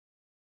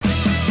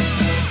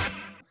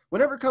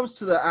whenever it comes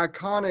to the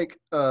iconic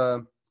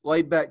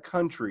laid back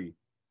country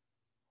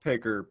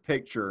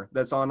picture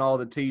that's on all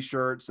the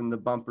t-shirts and the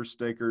bumper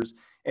stickers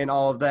and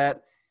all of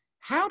that,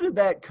 how did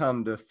that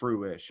come to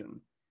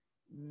fruition?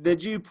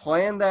 Did you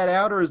plan that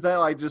out, or is that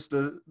like just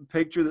a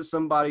picture that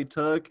somebody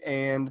took?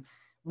 And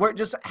what,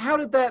 just how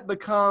did that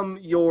become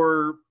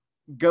your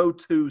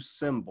go-to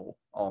symbol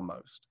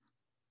almost?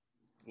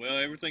 Well,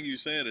 everything you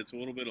said, it's a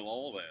little bit of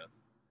all that.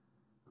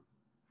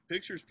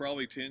 Picture's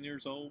probably 10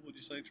 years old, would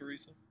you say,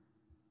 Teresa?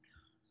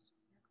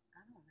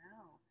 I don't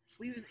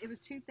know. It was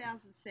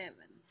 2007,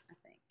 I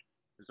think,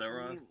 Is that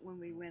right? when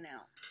we went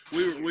out.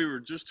 We were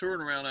just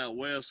touring around out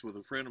west with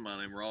a friend of mine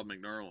named Rob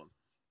McNerlin.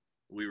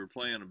 We were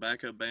playing a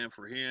backup band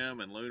for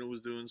him, and Luna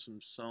was doing some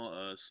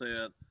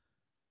set,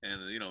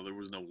 and there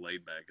was no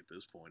laid back at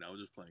this point. I was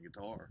just playing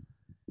guitar,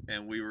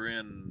 and we were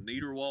in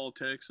Niederwall,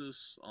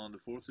 Texas, on the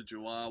 4th of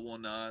July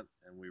one night,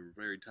 and we were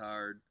very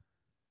tired,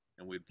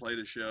 and we'd played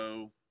a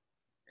show,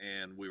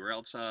 and we were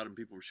outside, and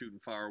people were shooting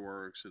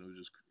fireworks, and it was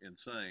just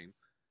insane.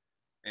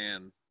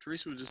 And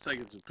Teresa was just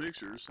taking some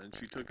pictures, and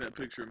she took that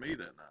picture of me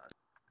that night.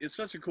 It's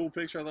such a cool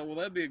picture. I thought, well,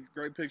 that'd be a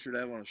great picture to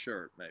have on a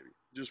shirt, maybe.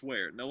 Just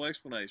wear it. No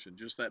explanation,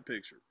 just that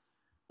picture.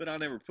 But I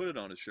never put it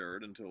on a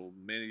shirt until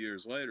many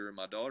years later, and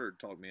my daughter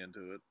talked me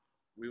into it.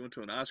 We went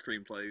to an ice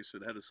cream place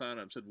that had a sign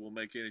up that said, we'll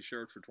make any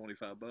shirt for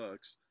 25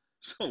 bucks.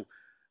 So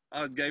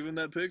I gave them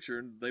that picture,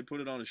 and they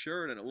put it on a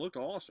shirt, and it looked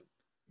awesome.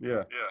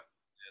 Yeah. Yeah.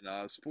 And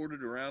I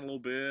sported it around a little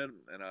bit,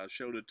 and I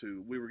showed it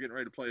to, we were getting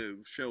ready to play a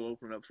show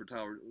opening up for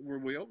Tower. Were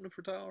we opening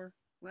for Tower?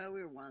 Well,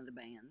 we were one of the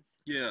bands.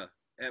 Yeah,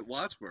 at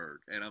Wattsburg.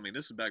 And I mean,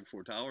 this is back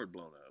before Tower had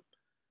blown up.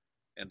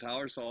 And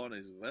Tyler saw it and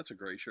he said, that's a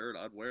great shirt.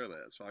 I'd wear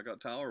that. So I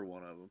got Tyler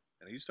one of them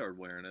and he started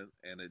wearing it.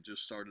 And it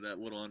just started that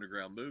little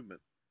underground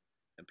movement.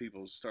 And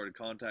people started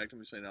contacting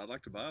me saying, I'd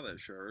like to buy that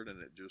shirt.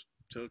 And it just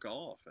took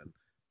off and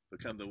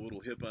become the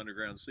little hip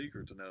underground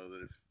secret to know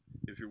that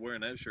if you're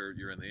wearing that shirt,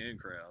 you're in the in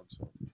crowd. So